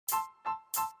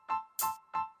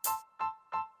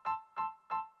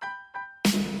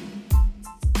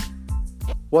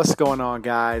What's going on,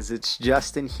 guys? It's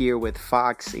Justin here with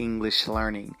Fox English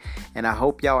Learning, and I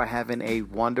hope y'all are having a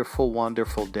wonderful,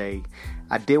 wonderful day.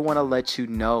 I did want to let you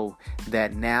know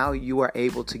that now you are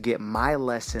able to get my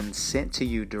lessons sent to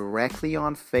you directly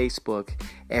on Facebook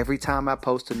every time I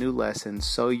post a new lesson,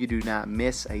 so you do not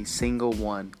miss a single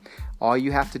one. All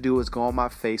you have to do is go on my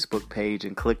Facebook page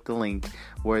and click the link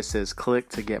where it says click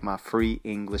to get my free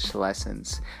English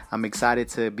lessons. I'm excited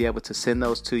to be able to send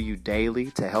those to you daily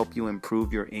to help you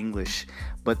improve your English.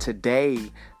 But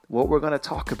today, what we're going to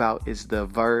talk about is the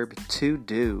verb to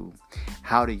do.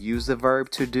 How to use the verb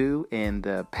to do in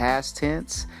the past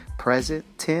tense, present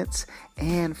tense,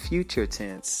 and future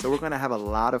tense. So we're going to have a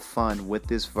lot of fun with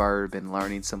this verb and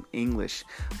learning some English.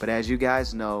 But as you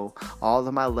guys know, all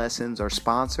of my lessons are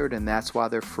sponsored, and that's why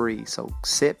they're free. So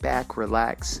sit back,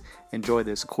 relax, enjoy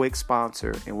this quick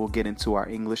sponsor, and we'll get into our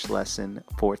English lesson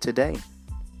for today.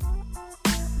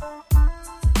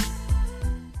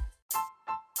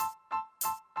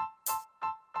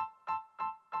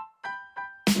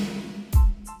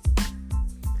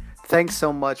 Thanks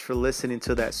so much for listening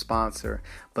to that sponsor.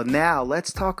 But now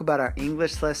let's talk about our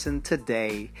English lesson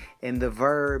today and the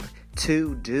verb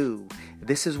to do.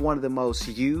 This is one of the most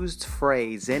used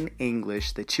phrases in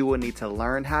English that you will need to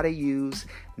learn how to use,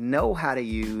 know how to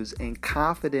use, and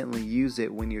confidently use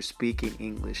it when you're speaking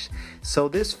English. So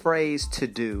this phrase to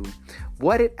do,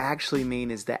 what it actually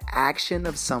means is the action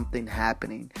of something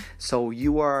happening. So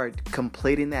you are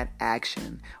completing that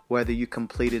action, whether you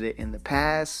completed it in the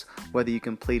past, whether you're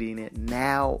completing it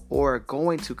now, or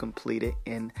going to complete it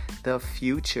in the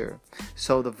future.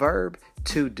 So the verb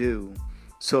to do.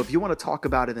 So if you want to talk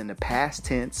about it in the past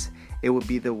tense, it would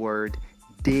be the word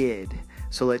did.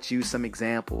 So let's use some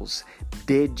examples.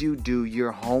 Did you do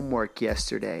your homework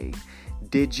yesterday?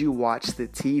 Did you watch the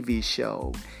TV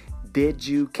show? Did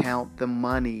you count the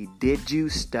money? Did you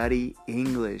study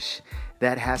English?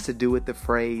 That has to do with the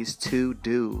phrase to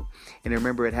do. And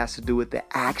remember, it has to do with the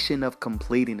action of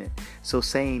completing it. So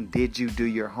saying, did you do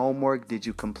your homework? Did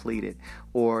you complete it?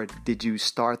 Or did you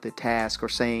start the task? Or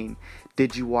saying,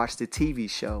 did you watch the TV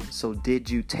show? So did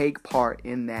you take part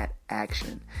in that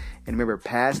action? And remember,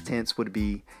 past tense would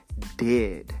be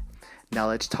did. Now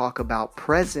let's talk about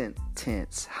present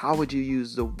tense. How would you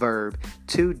use the verb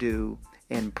to do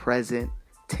in present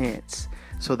tense?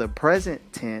 So the present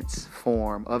tense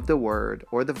form of the word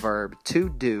or the verb to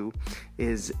do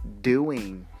is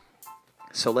doing.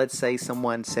 So let's say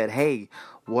someone said, hey,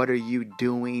 what are you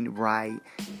doing right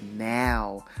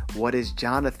now? What is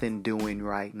Jonathan doing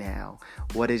right now?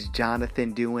 What is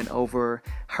Jonathan doing over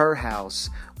her house?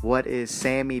 What is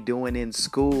Sammy doing in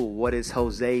school? What is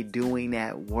Jose doing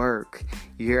at work?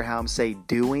 You hear how I'm saying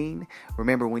doing?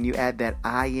 Remember, when you add that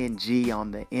ing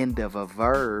on the end of a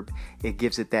verb, it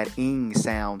gives it that ing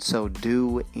sound. So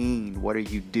doing. What are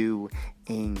you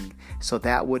doing? So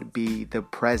that would be the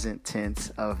present tense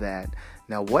of that.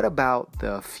 Now, what about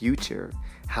the future?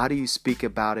 How do you speak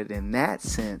about it in that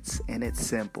sense? And it's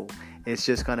simple. It's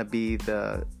just going to be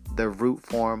the root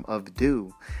form of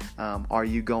do. Are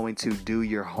you going to do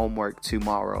your homework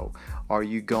tomorrow? Are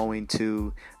you going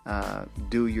to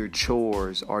do your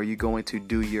chores? Are you going to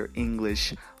do your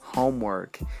English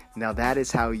homework? Now, that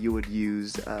is how you would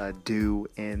use do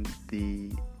in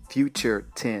the future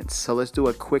tense. So let's do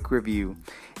a quick review.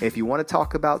 If you want to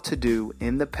talk about to do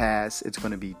in the past, it's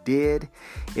going to be did.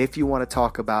 If you want to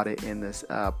talk about it in this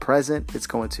present, it's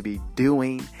going to be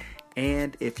doing.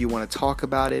 And if you want to talk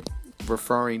about it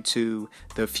referring to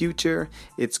the future,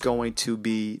 it's going to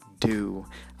be do.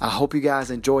 I hope you guys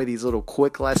enjoy these little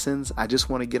quick lessons. I just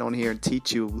want to get on here and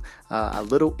teach you a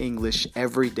little English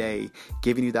every day,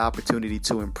 giving you the opportunity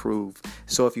to improve.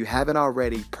 So if you haven't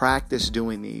already, practice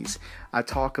doing these. I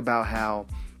talk about how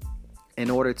in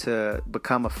order to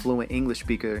become a fluent English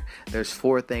speaker, there's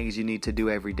 4 things you need to do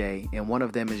every day. And one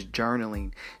of them is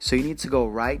journaling. So you need to go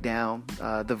write down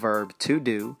the verb to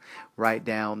do, write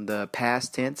down the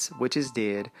past tense, which is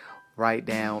did, write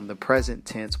down the present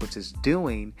tense, which is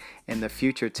doing, and the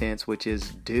future tense, which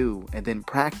is do. And then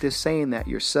practice saying that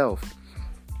yourself.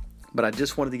 But I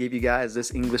just wanted to give you guys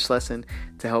this English lesson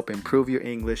to help improve your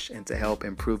English and to help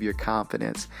improve your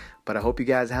confidence. But I hope you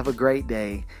guys have a great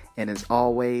day. And as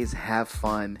always, have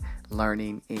fun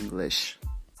learning English.